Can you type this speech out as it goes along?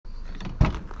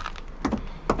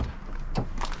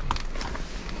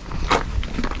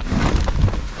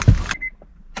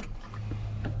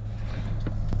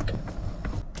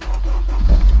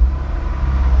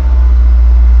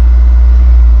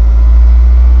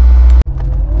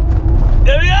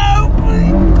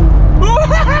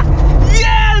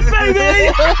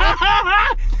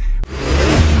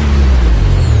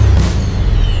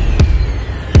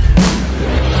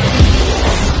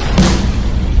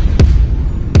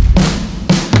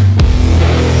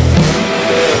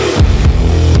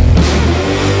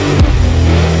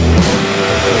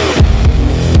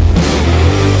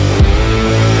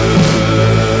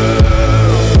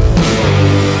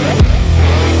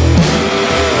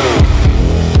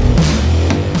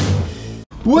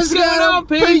What's going on,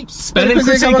 peeps? Ben and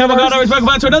Chris and Cowabunga, welcome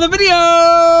back to another video.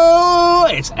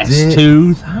 It's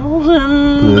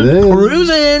S2000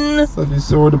 cruising. So if you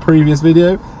saw the previous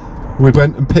video, we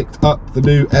went and picked up the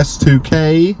new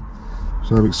S2K,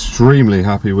 which I'm extremely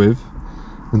happy with.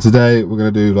 And today we're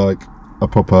going to do like a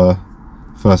proper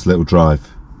first little drive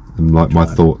and like my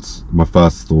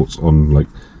first thoughts on like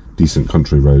decent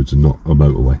country roads and not a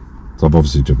motorway. So I've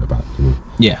obviously driven it back, you know,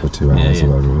 for 2 hours or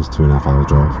whatever it was, 2.5 hour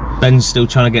drive. Ben's still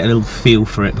trying to get a little feel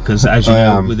for it because, as you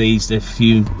know, with these, if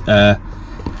you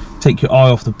take your eye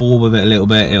off the ball with it a little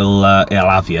bit, it'll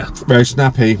have you. Very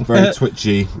snappy, very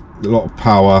twitchy, a lot of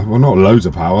power. Well, not loads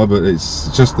of power, but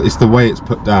it's the way it's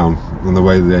put down and the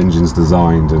way the engine's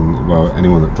designed. And well,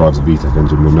 anyone that drives a VTEC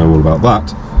engine will know all about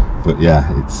that. But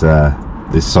yeah, it's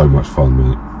so much fun,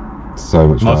 mate. So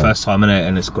much fun. My first time in it,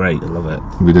 and it's great. I love it.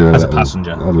 We did as a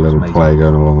passenger. Had a little play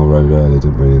going along the road earlier,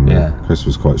 didn't we? And Chris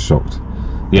was quite shocked.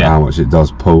 Yeah, how much it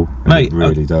does pull. Mate, it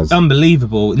really does.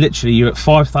 Unbelievable. Literally, you're at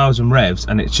 5,000 revs,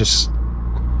 and it's just,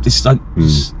 it's like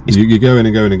you go in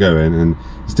and go in and go in, and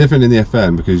it's different in the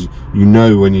FM because you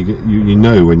know when you get you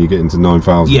know when you get into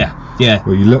 9,000. Yeah.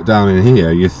 Well, you look down in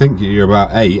here, you think you're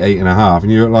about 8.5,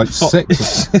 and you're at like 6.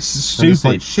 It's stupid. It's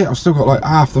like shit. I've still got like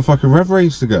half the fucking rev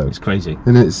range to go. It's crazy.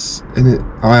 And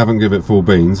I haven't given it full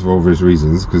beans for obvious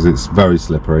reasons because it's very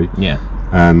slippery. Yeah.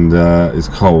 And it's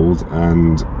cold,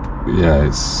 and yeah,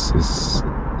 it's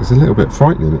a little bit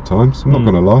frightening at times. I'm not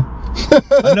gonna lie.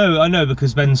 I know,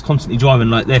 because Ben's constantly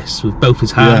driving like this with both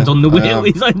his hands on the wheel.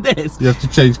 He's like this. You have to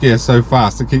change gear so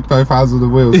fast to keep both hands on the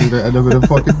wheels so you don't end up in a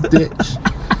fucking ditch.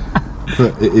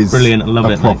 But it is brilliant. I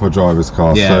love it, proper driver's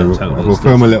car. Yeah, so totally. we'll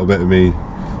film a little bit of me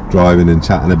driving and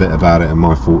chatting a bit about it and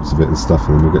my thoughts of it and stuff,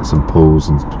 and then we'll get some pulls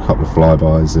and a couple of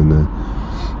flybys and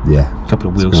yeah, a couple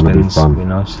of wheel spins. Fun. Be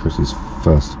nice. Chris's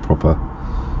first proper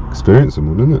experience in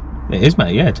one, isn't it? It is,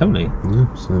 mate. Yeah, totally.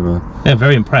 Yeah. So yeah,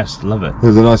 very impressed. Love it.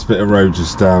 There's a nice bit of road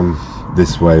just down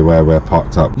this way where we're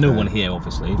parked up. No one here,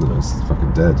 obviously. No, it's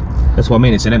fucking dead. That's what I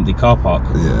mean. It's an empty car park.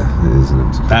 Yeah, it is an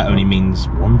empty car park. Only means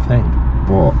one thing.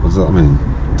 What does that mean?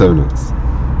 Donuts.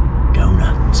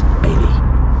 Donuts, baby.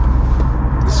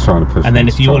 It's trying to push. And then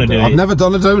if you want to do it, I've never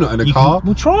done a donut in a car.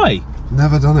 We'll try.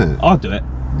 Never done it. I'll do it.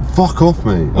 Fuck off,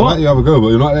 mate. I'll let you have a go, but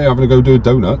you're not having to go do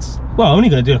donuts. Well, I'm only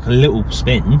going to do like a little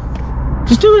spin.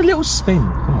 Just do a little spin.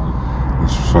 Come on.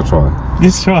 Shall I try?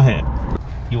 Let's try it.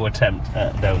 Your attempt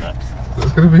at donuts.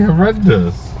 It's going to be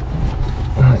horrendous.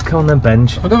 Alright, come on then,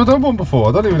 Benj. I've never done one before.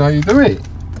 I don't even know how you do it.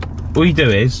 All you do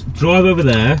is drive over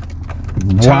there,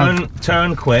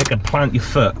 turn quick, and plant your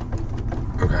foot.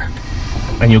 Okay.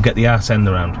 And you'll get the arse end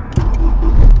around.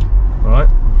 Alright?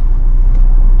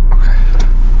 Okay.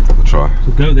 I'll try.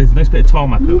 So go, there's a nice bit of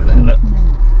tarmac over there, look.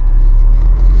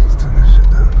 Let's turn this shit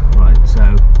down. Right,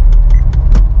 so.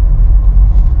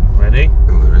 Ready?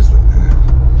 Oh, there is that, yeah.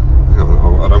 I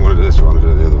don't want to do this, I want to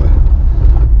do it the other way.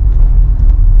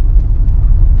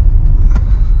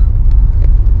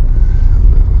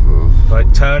 Right,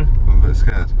 turn. I'm a bit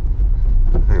scared.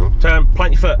 Hang on. Turn,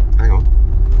 plant your foot. Hang on.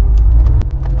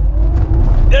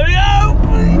 There we go!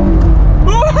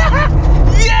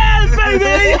 Yes,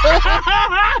 baby!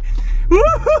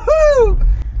 Woohoo!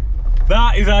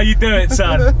 That is how you do it,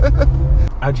 son.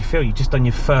 How do you feel? You've just done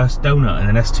your first donut in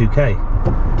an S2K.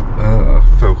 I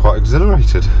feel quite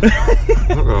exhilarated. I'm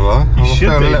not gonna lie. I'm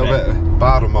feeling a little bit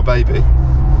bad on my baby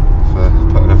for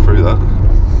putting her through that.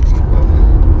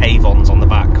 Avons on the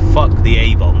back. Fuck the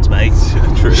Avons, mate.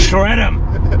 Yeah, true. Shred them.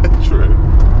 True.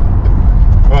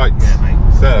 Right. Yeah, mate.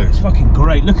 So it's fucking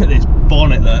great. Look at this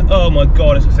bonnet there. Oh my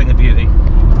god, it's a thing of beauty.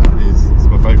 It is. It's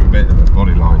my favourite bit of the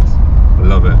body lines. I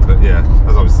love it. But yeah,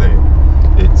 as I was saying,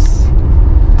 it's.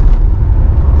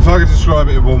 If I could describe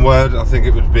it in one word, I think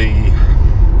it would be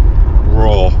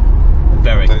raw.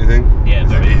 Very. Don't you think? Yeah,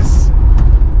 very. It is.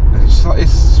 It's like, it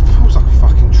feels like a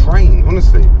fucking train,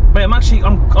 honestly. Mate,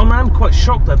 I'm quite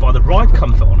shocked though by the ride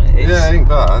comfort on it. Yeah, it ain't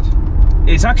bad.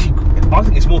 It's actually, I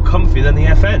think it's more comfy than the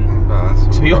FN. Ain't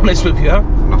bad. To be honest with you.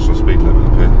 National speed limit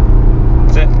up here.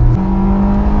 Is it? Oh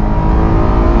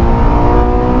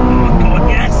my god,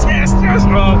 yes, yes, yes!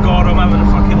 Oh god, I'm having a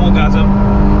fucking orgasm.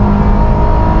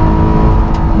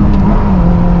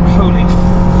 Holy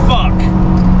fuck!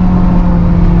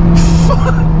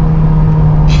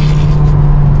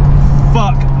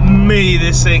 Fuck me,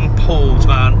 this thing pulls,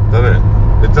 man. Doesn't it?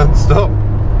 It doesn't stop.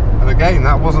 And again,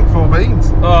 that wasn't full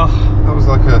beans. Oh. That was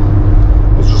like it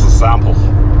was just a sample.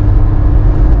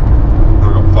 Now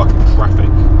we've got fucking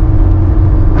traffic.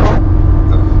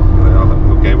 There they are,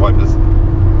 little gay wipers.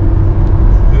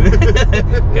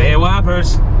 Gay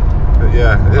wipers. But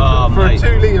yeah, for a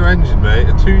 2 litre engine, mate,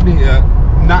 a 2 litre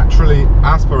naturally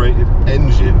aspirated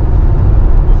engine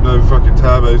with no fucking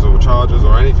turbos or chargers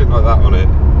or anything like that on it,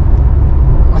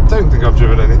 I don't think I've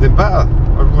driven anything better.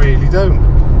 I really don't.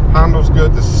 Handle's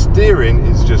good. The steering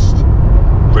is just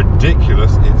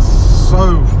ridiculous. It's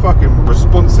so fucking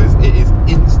responsive. It is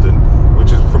instant,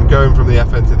 which is from going from the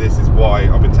FN to this is why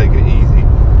I've been taking it easy.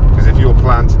 Because if you're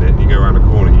planting it and you go around a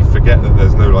corner, you forget that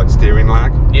there's no like steering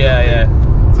lag. Yeah, yeah.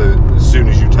 So as soon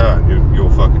as you turn, you're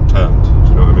fucking turned. Do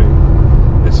you know what I mean?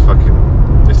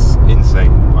 It's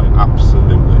insane. I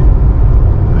absolutely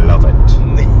love it.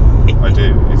 I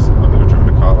do. I've never driven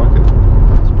a car like it.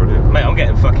 It's brilliant. Mate, I get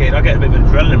a bit of an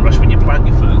adrenaline rush when you plant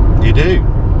your foot. You do.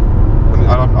 And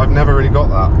I've never really got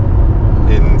that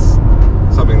in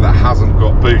something that hasn't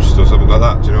got boost or something like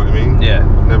that. Do you know what I mean? Yeah.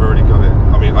 I've never really got it.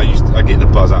 I mean, I get the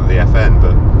buzz out of the FN,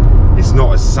 but it's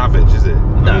not as savage, is it?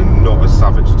 No. I mean, not as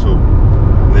savage at all.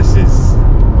 And this is,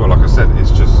 well, like I said,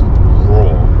 it's just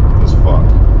raw as fuck.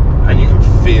 And you can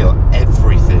feel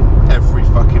everything, every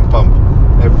fucking bump,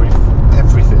 everything.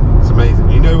 It's amazing.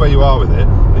 You know where you are with it,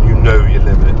 and you know your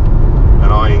limit.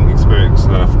 And I ain't experienced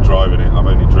enough driving it. I've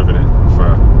only driven it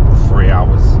for 3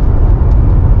 hours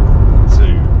to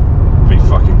be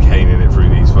fucking caning it through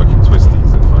these fucking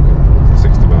twisties at fucking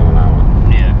 60 mile an hour.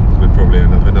 Yeah. So we'd probably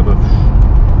end up in a bush.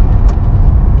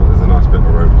 But there's a nice bit of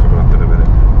road coming up in a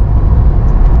minute.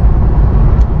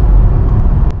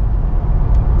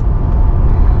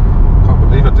 Can't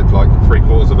believe I did like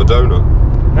 3/4 of a donut.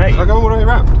 Mate. Did I go all the way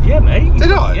around? Yeah, mate.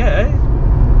 Did I? Yeah.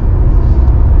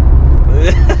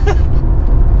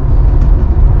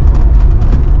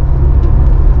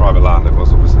 Private land it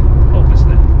was, obviously.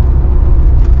 Obviously.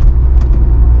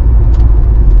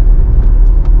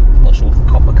 Not sure if the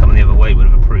copper coming the other way would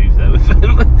have approved though. No,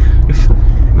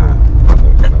 I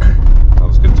don't know. That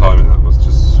was good timing. That was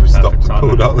just we stopped and timing.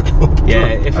 pulled out the corner. Yeah,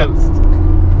 if it,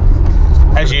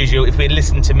 as usual, if we'd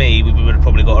listened to me, we would have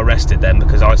probably got arrested then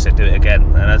because I said do it again,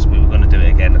 and as we were going to do it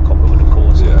again, the copper would have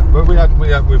caught us. Yeah, but we've got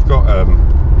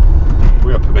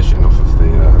permission off of the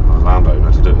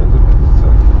landowner to do it, didn't we? So,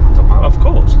 doesn't matter. Of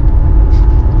course.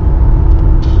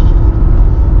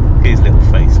 His little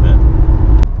face there.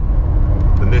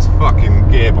 And this fucking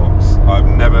gearbox, I've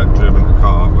never driven a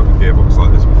car with a gearbox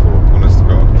like this before, honest to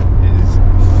God. It is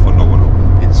phenomenal.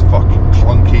 It's fucking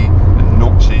clunky and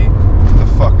notchy. The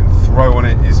fucking throw on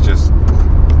it is just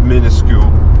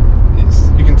minuscule.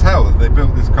 You can tell that they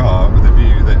built this car with a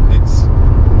view that it's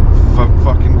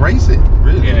fucking racing,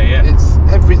 really. Yeah, yeah. It's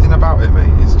everything about it, mate.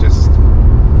 It's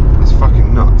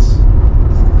fucking nuts.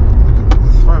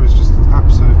 The throw is just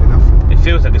absolutely nothing. It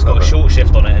feels like it's got a short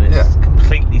shift on it, and it's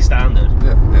completely standard.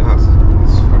 Yeah, it has.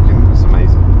 It's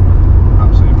amazing.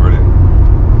 Absolutely brilliant.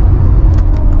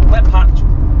 Wet patch.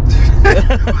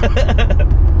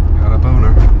 Got a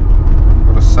boner.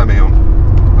 Got a semi on.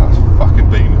 That's fucking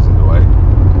beamers in the way.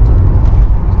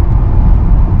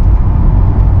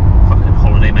 Fucking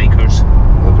holiday makers.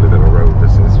 Lovely bit of road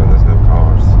this is when there's no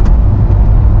cars.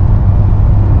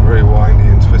 Very windy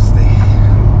and twisty.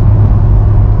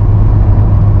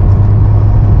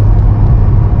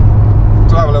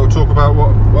 So have a little talk about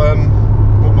what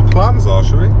my plans are,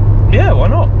 shall we? Yeah, why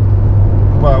not?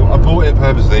 Well, I bought it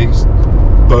purposely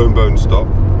bone stock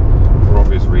for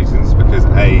obvious reasons, because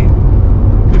A,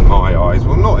 in my eyes,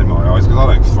 well not in my eyes because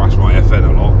I don't thrash my FN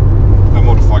a lot. A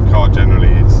modified car generally,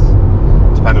 it's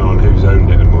depending on who's owned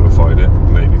it and modified it,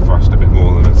 maybe thrashed a bit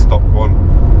more than a stock one.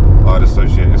 I'd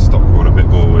associate a stock one a bit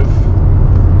more with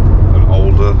an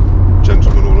older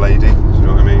gentleman or lady, do you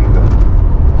know what I mean? That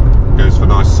goes for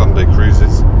nice Sunday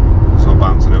cruises, so I'm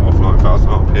bouncing it off 9,000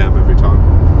 RPM every time.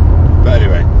 But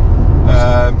anyway,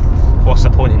 what's the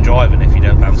point in driving if you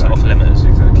don't bounce it off limiters?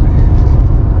 Exactly.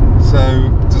 So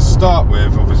to start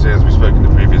with, obviously, as we spoke in the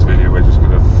previous video, we're just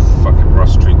going to fucking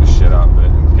rust treat the shit out of it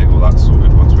and get all that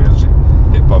sorted once we actually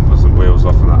hit bumpers and wheels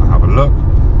off and that and have a look.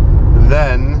 And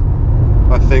then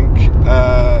I think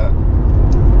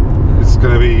it's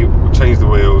going to be change the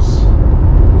wheels,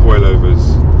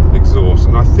 coilovers, exhaust,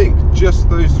 and I think just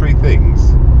those three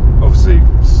things, obviously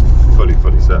fully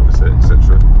service it,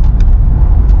 etc.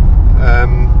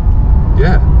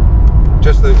 Yeah,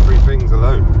 just those three things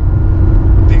alone.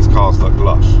 These cars look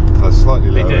lush. They're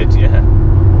slightly lower. They did, yeah.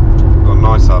 Got a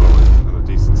nice alloy and a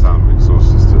decent sounding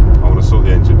exhaust system. I want to sort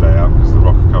the engine bay out because the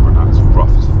rocker covering that is rough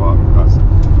as fuck.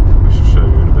 We shall show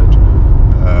you in a bit.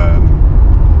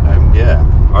 And yeah,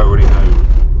 I already know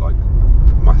like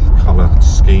my colour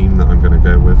scheme that I'm going to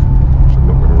go with, which I'm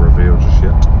not going to reveal just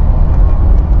yet.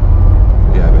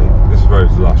 But yeah, mate, this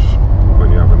road's lush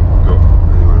when you haven't got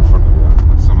anyone in front of you.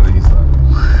 Like some of these that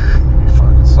be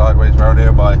fucking sideways round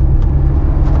here by.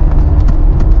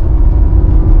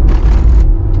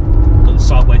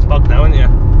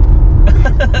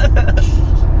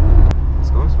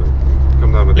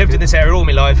 Lived in this area all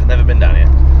my life and never been down here.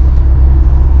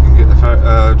 You can get the ferry,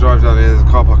 drive down here, there's a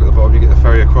car park at the bottom, you get the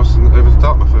ferry across and over to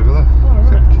Dartmouth over there. Oh, right.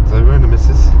 So kids over and the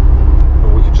missus.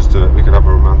 Or we could just do it, we could have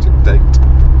a romantic date.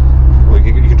 Or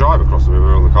you can drive across the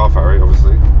river on the car ferry,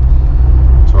 obviously.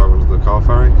 Drive onto the car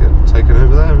ferry, get taken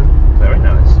over there. And very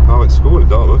nice. I went to school in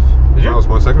Dartmouth. That was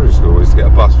my secondary school. I used to get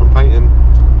a bus from Payton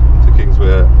to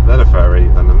Kingswear, then a ferry,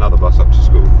 and another bus up to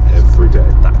school every day.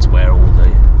 That's where all the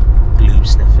glue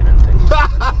sniffing and things.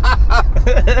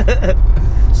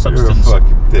 Substance. You're a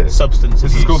fucking dick. Substance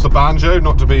This abuse. is called the banjo,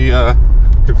 not to be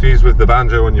confused with the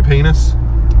banjo on your penis.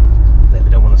 They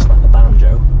don't want to slap the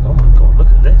banjo. Oh my god, look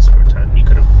at this for a turn. You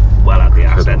could have well had the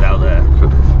ass end out there.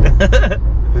 Could have.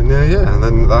 And yeah, and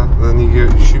then you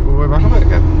shoot all the way back on it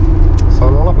again. So a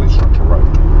lovely structure road.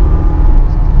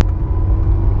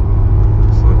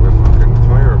 It's like we're fucking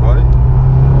clear about it.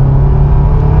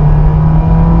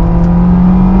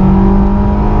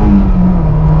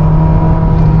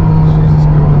 Jesus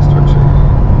God, it's twitchy.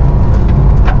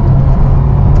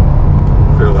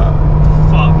 Feel that?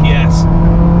 Fuck yes.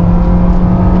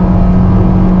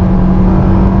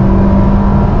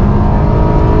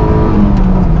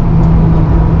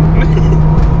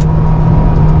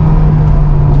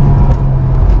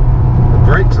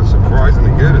 Brakes are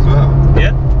surprisingly good as well.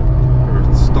 Yeah.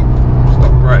 Stock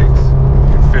brakes.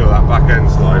 You can feel that back end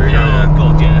sliding. Yeah, oh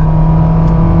god, yeah.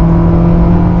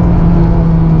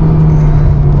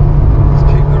 Just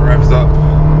keep the revs up.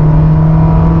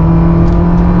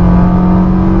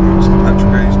 Watch the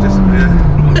petrol gauge disappear.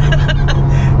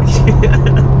 Yeah.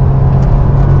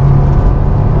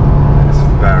 It's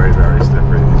very, very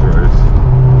slippery, these roads.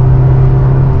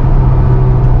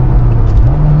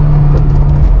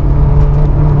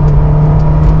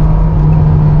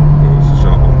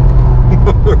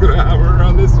 We're going to hammer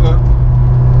around this one.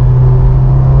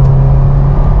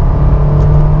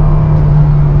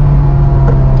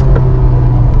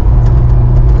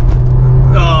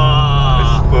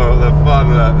 Oh. Spoil the fun,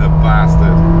 the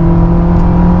bastard.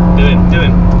 Do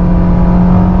him.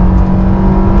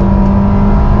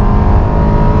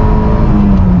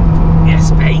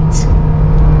 Yes, mate.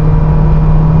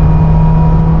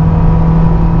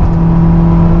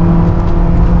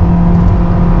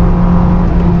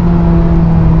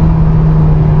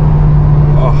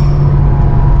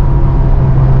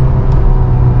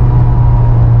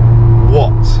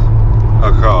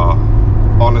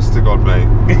 Honest to God, mate,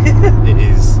 it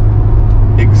is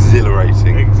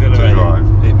exhilarating to drive.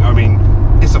 I mean,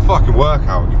 it's a fucking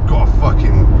workout. You've got to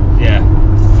fucking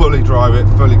fully drive it,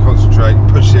 fully concentrate,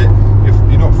 push it.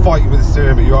 You're not fighting with the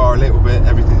steering, but you are a little bit.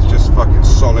 Everything's just fucking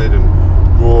solid and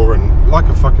raw and like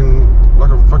a fucking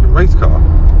race car.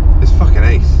 It's fucking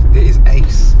ace. It is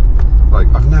ace. Like,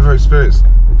 I've never experienced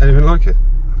anything like it.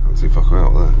 I can't see fucking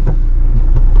out there.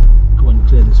 Go on,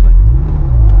 clear this way.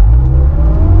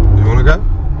 You want to go?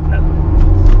 No.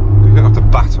 You don't have to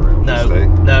batter it, obviously.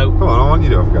 No. Come on, I want you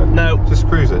to have a go. No. Just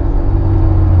cruise it.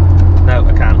 No,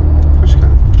 I can't. Of course you can.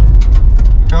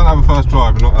 You can't have a first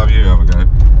drive and not have you have a go.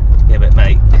 Yeah, but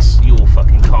mate, it's your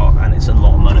fucking car and it's a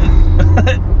lot of money.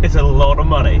 It's a lot of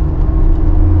money.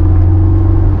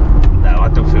 No, I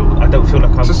don't feel like I'm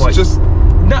quite...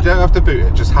 No. You don't have to boot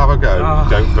it, just have a go.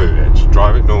 Don't boot it, just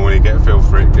drive it normally, get a feel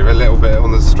for it, give it a little bit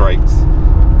on the straights.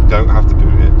 Don't have to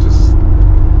boot it, just...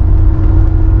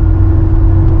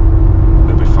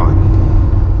 It'll be fine.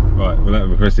 Right, we'll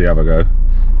let Chrissy have a go.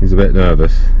 He's a bit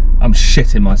nervous. I'm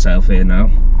shitting myself here now.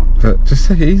 But just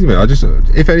take it easy, mate.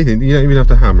 If anything, you don't even have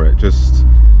to hammer it, just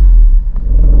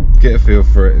get a feel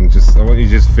for it and I want you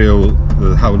to just feel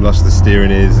how lush the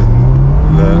steering is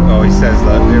and oh, he says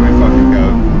that, here we fucking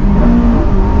go.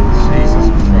 Jesus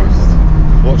Christ.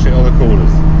 Watch it on the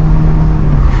corners.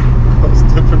 What's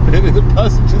different bit in the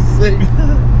passenger seat?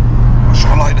 I'm sure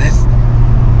I like this.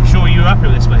 You sure you're happy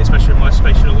with this, mate? Especially with my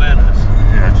spatial awareness?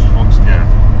 Yeah, just watch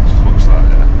that,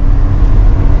 yeah.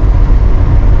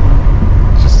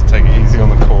 Just take it easy on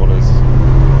the corners,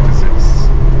 because it's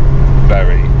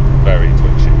very, very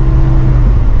twitchy.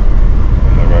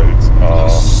 And the roads are...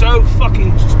 so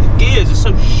fucking... gears are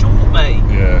so short, mate.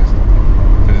 Yeah.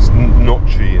 And it's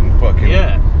notchy and fucking...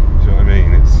 Yeah. Do you know what I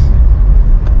mean? It's...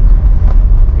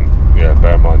 Yeah,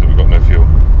 bear in mind that we've got no fuel.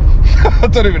 I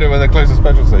don't even know where the closest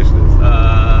petrol station is. You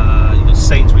got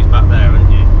Sainsbury's back there,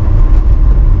 haven't you?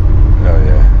 Oh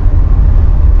yeah.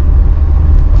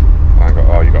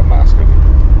 Oh, you got a mask, haven't you?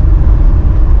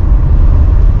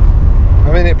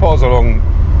 I mean, it pours along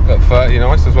at 30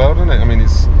 nice as well, doesn't it? I mean,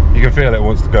 you can feel it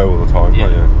wants to go all the time,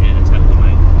 can't you? Yeah, totally,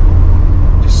 mate.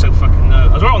 Just so fucking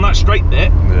nervous. I was right on that straight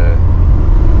bit. Yeah.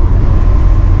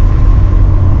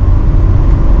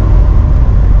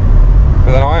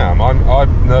 But then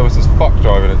I'm nervous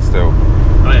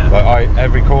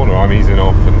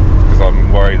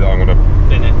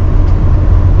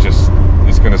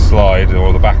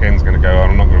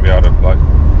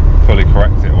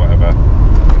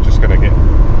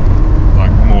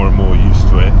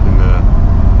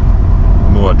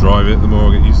drive it, the more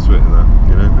I get used to it and that,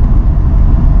 you know.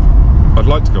 I'd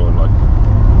like to go on like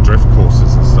drift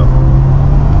courses and stuff.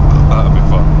 That'd be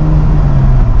fun.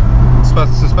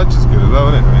 Suspension's good as well,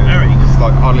 isn't it? I mean, it's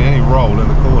like hardly any roll in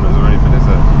the corners or anything, is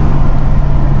there?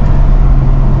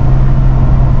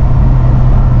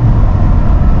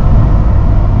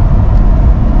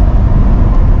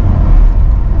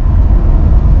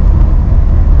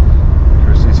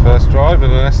 Chrissy's first drive in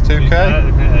an S2K.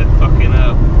 Fucking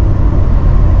hell.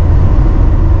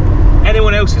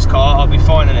 Anyone else's car, I'll be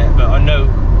fine in it, but I know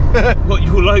what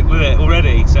you'll like with it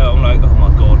already, so I'm like, oh my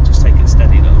god, just take it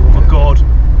steady though. Oh my god. You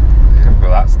haven't got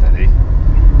that steady.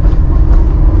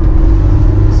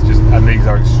 It's just, and these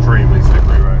are extremely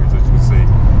slippery roads, as you can see.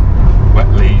 Wet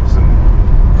leaves and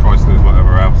Christ knows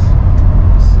whatever else.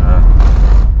 It's,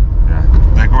 yeah,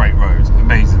 they're great roads,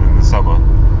 amazing in the summer.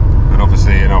 And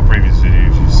obviously in our previous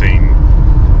videos you've seen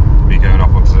me going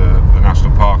up onto the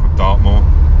National Park of Dartmoor.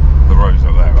 The roads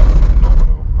up there are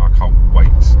phenomenal. I can't wait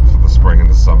for the spring and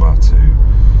the summer to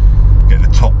get the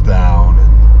top down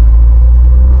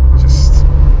and just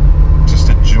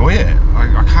enjoy it.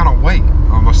 I cannot wait.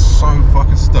 I'm so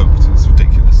fucking stoked. It's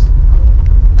ridiculous.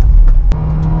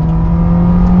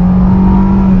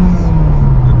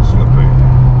 Good slippy.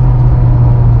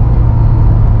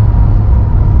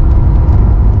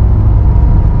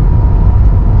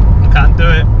 I can't do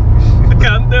it. I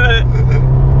can't do it.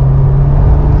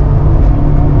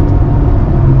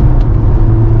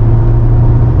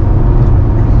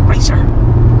 Racer. I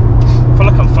feel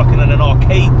like I'm fucking in an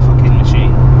arcade fucking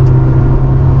machine.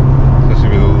 Especially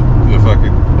with all the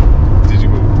fucking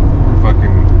digital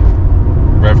fucking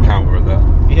rev counter at that.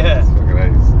 Yeah. It's fucking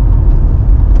ace.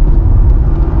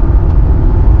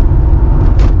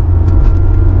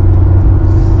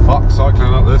 Fuck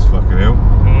cycling up this fucking hill.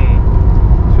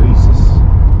 Jesus.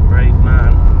 Brave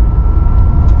man.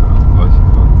 Oh,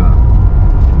 fuck that.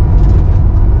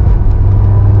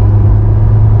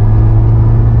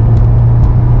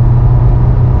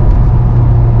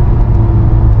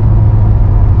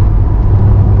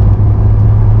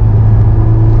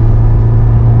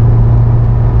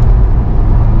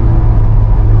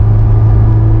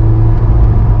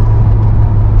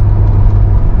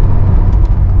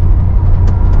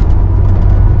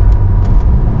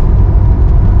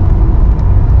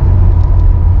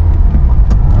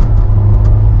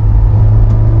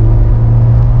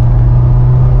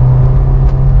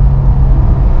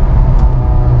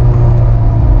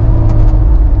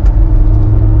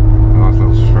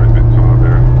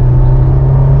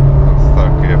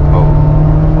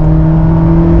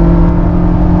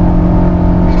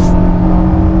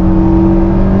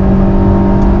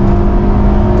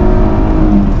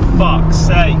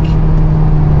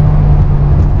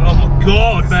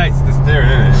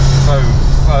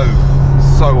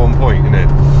 So on point, isn't it?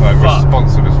 Like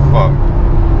responsive as fuck.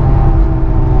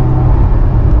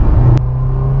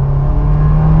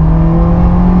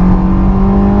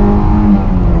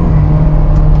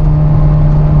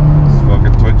 It's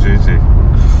fucking twitchy.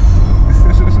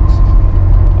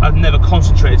 I've never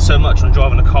concentrated so much on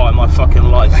driving a car in my fucking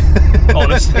life.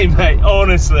 Honestly, mate.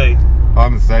 Honestly.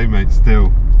 I'm the same, mate.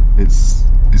 Still, it's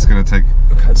gonna take.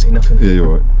 I can't see nothing. Yeah,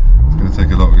 you're right. It's gonna take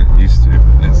a lot to get used to.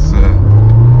 But it's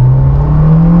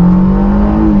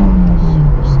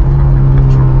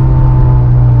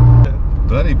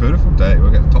bloody beautiful day.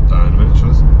 We'll get the top down in a minute, shall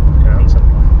we?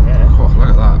 Yeah. Oh, look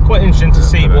at that. Quite interesting to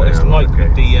see what it's like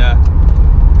with the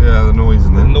the noise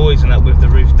and the noise and that with the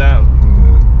roof down.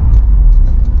 Yeah.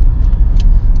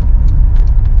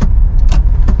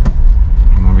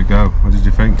 And there we go. What did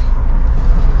you think?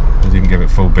 I didn't give it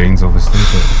full beans, obviously,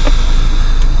 but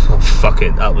oh, fuck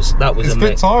it. That was it's a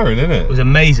bit tiring, isn't it? It was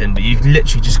amazing, but you've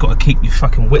literally just got to keep your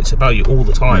fucking wits about you all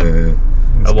the time. Yeah.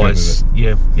 Otherwise,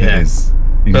 yeah. It is.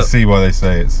 You can see why they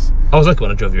say it's. I was lucky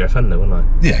when I drove your F-Fender, wasn't I?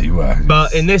 Yeah, you were.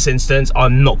 But in this instance,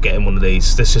 I'm not getting one of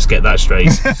these. Let's just get that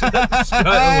straight. Straight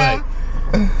away.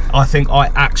 I think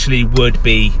I actually would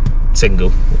be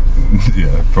single.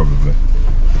 Yeah, probably.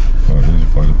 Alright, we need to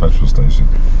find a petrol station.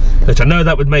 Which I know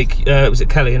that would make, was it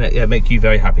Kelly, innit? Yeah, make you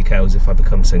very happy, Kels, if I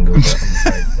become single. But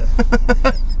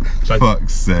I'm afraid,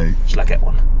 fuck's sake. Should I get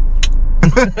one?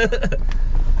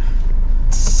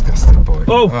 Disgusting boy.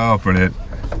 Oh, brilliant.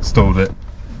 Stalled it.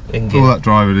 All that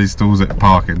driver, he stalls it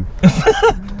parking.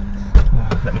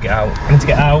 Let me get out. I need to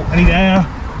get out. I need air.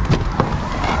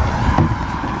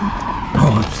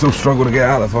 Oh, I still struggle to get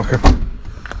out of the fucker.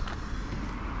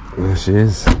 There she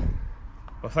is.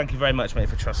 Well, thank you very much, mate,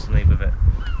 for trusting me with it.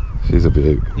 She's a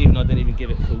beaut. Even though I didn't even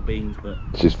give it full beans, but...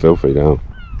 She's filthy now.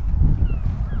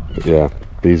 But yeah,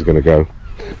 these are going to go.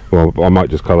 Well, I might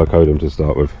just colour code them to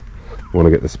start with. I want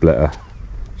to get the splitter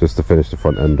just to finish the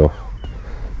front end off.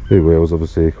 New wheels,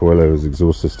 obviously, Coelho's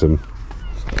exhaust system.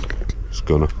 It's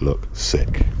gonna look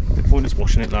sick. The point is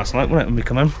washing it last night, wasn't it, when we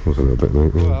come home? It was a little bit,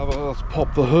 mate. Yeah. Well, let's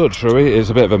pop the hood, shall we? It's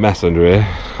a bit of a mess under here.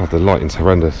 Oh, the lighting's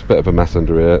horrendous. Bit of a mess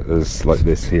under here. There's like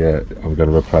this here. I'm going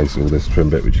to replace all this trim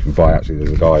bit, which you can buy. Actually,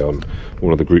 there's a guy on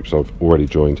one of the groups I've already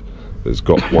joined that's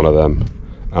got one of them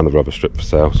and the rubber strip for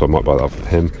sale, so I might buy that off of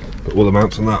him. But all the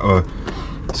mounts on that are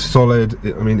solid.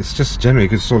 I mean, it's just generally a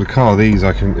good solid car. These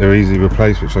are easily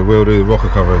replaced, which I will do. The rocker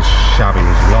cover is shabby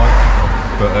as you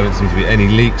like, but there don't seem to be any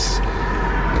leaks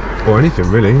or anything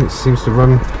really. It seems to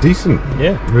run decent.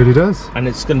 Yeah, it really does. And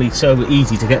it's going to be so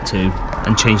easy to get to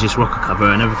and change this rocker cover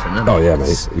and everything, isn't it? Oh yeah, mate,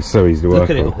 it's so easy to work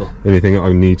on. Anything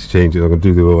I need to change it, I'm going to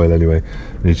do the oil anyway.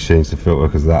 I need to change the filter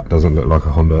because that doesn't look like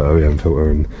a Honda OEM filter,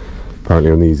 and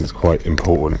apparently on these it's quite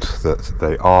important that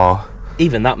they are.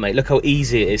 Even that, mate, look how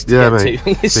easy it is to get to.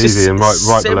 It's easy, and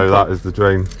right below that is the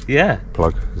drain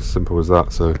plug. As simple as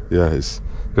that. So yeah, it's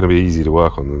going to be easy to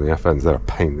work on. And the FNs, they're a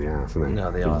pain in the ass, aren't they? No,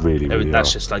 they are. Really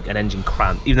that's just like an engine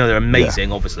crammed, even though they're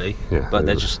amazing, obviously. Yeah, but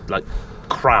they're just like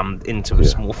crammed into a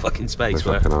small fucking space.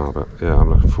 But yeah, I'm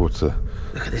looking forward to.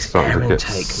 Look at this air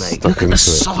intake, mate. Look at the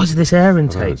size of this air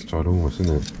intake. It's ginormous,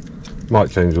 isn't it? Might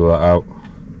change all that out.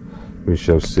 We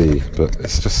shall see. But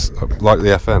it's just like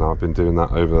the FN. I've been doing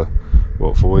that over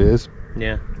what, 4 years?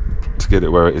 Yeah. To get it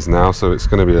where it is now, so it's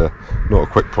going to be not a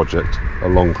quick project, a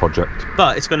long project.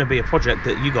 But it's going to be a project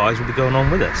that you guys will be going on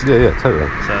with us. Yeah, totally.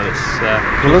 So it's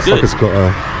well, looks like it's got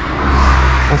a.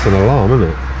 That's an alarm, isn't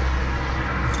it?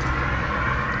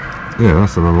 Yeah,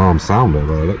 that's an alarm sounder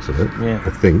by the looks of it. Yeah. I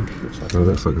think. It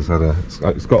looks like it's had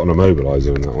it's got an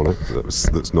immobiliser in that on it.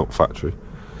 That's not factory.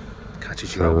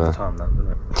 Catches you out all the time, that,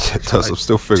 doesn't it? It does. I'm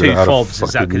still figuring out how to fobs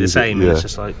exactly the same. It's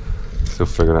just like. Still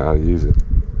figuring out how to use it.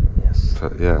 Yes.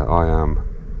 But yeah, I am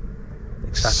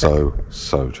so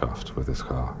chuffed with this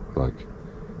car. Like,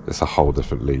 it's a whole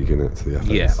different league in it to the FS.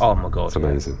 Yeah. Oh my god. It's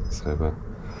amazing. So,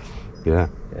 yeah.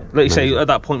 Like you say, at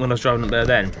that point when I was driving up there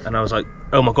then, and I was like,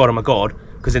 oh my god,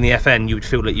 because in the FN you would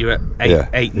feel like you're at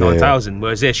 9,000,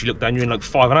 whereas this you look down, you're in like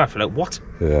 5.5. You're like, what?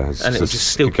 Yeah. And it would just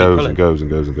still keep goes and goes and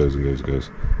goes and goes and goes and goes.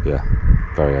 Yeah.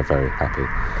 Very, very happy.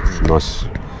 Nice.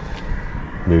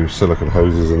 New silicone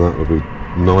hoses and that would be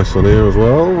nice on here as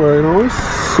well. Very nice.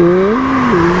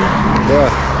 Yeah,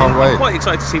 can't wait. I'm quite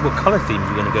excited to see what colour themes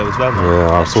you're going to go as well.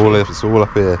 Yeah, it's all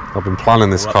up here. I've been planning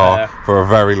this car for a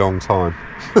very long time.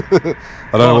 I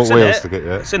don't know what wheels to get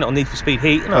yet. It's in it on Need for Speed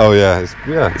Heat, isn't it? Oh yeah,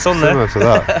 it's on there. Similar to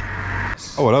that.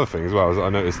 Oh, another thing as well is I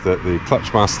noticed that the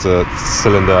clutch master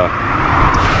cylinder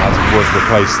was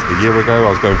replaced a year ago. I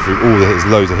was going through there's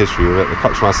loads of history with it. The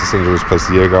clutch master cylinder was replaced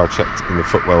a year ago. I checked in the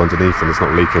footwell underneath and it's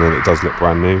not leaking and it does look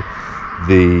brand new.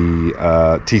 The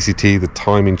TCT, the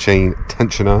timing chain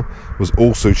tensioner, was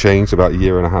also changed about a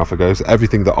year and a half ago. So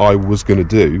everything that I was going to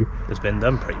do has been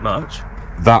done pretty much.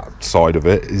 That side of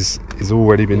it is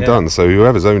already been done. So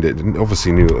whoever's owned it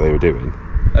obviously knew what they were doing.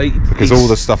 Because all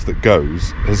the stuff that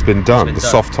goes has been done. The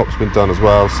soft top's been done as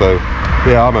well. So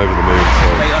yeah, I'm over the moon. So,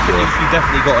 mate, I think you've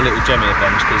definitely got a little gem here,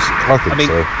 Benj, because I mean,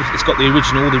 it's got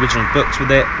all the original books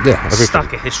with it. Yeah, a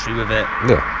stack of history with it.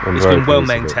 Yeah, it's been well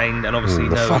maintained, and obviously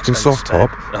the fucking soft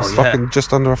top is fucking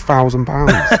just under £1,000.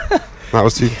 That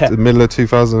was the middle of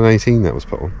 2018. That was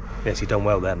put on. Yes, you've done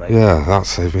well there, mate. Yeah, that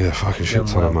saved me a fucking shit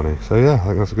ton of money. So yeah, I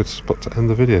think that's a good spot to end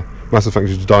the video. Massive thank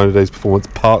you to Dynodaze Performance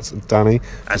Parts and Danny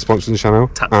for sponsoring the channel.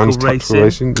 And Tactical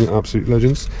Racing, absolute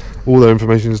legends. All their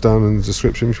information is down in the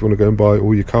description if you want to go and buy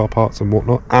all your car parts and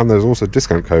whatnot. And there's also a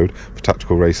discount code for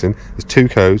Tactical Racing. There's 2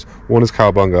 codes. One is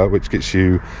Cowabunga, which gets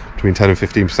you between 10 and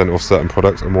 15% off certain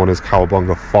products, and one is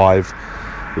Cowabunga 5,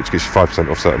 which gets you 5%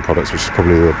 off certain products, which is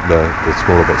probably the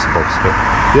smaller bits and bobs. But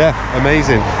yeah,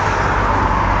 amazing.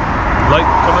 Like,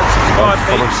 comment,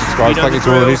 subscribe. Thank you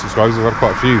to all the new subscribers. We've had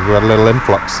quite a few. We had a little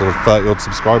influx of 30 odd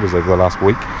subscribers over the last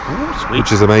week. Ooh, sweet.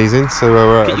 Which is amazing.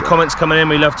 So get your comments coming in.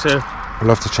 We love to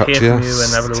chat to you.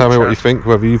 And tell me what you think,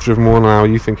 whether you've driven one and how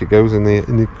you think it goes in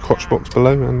the crotch box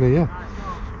below. And yeah,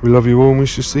 we love you all, and we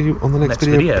shall see you on the next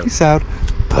video. Peace out.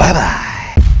 Bye bye.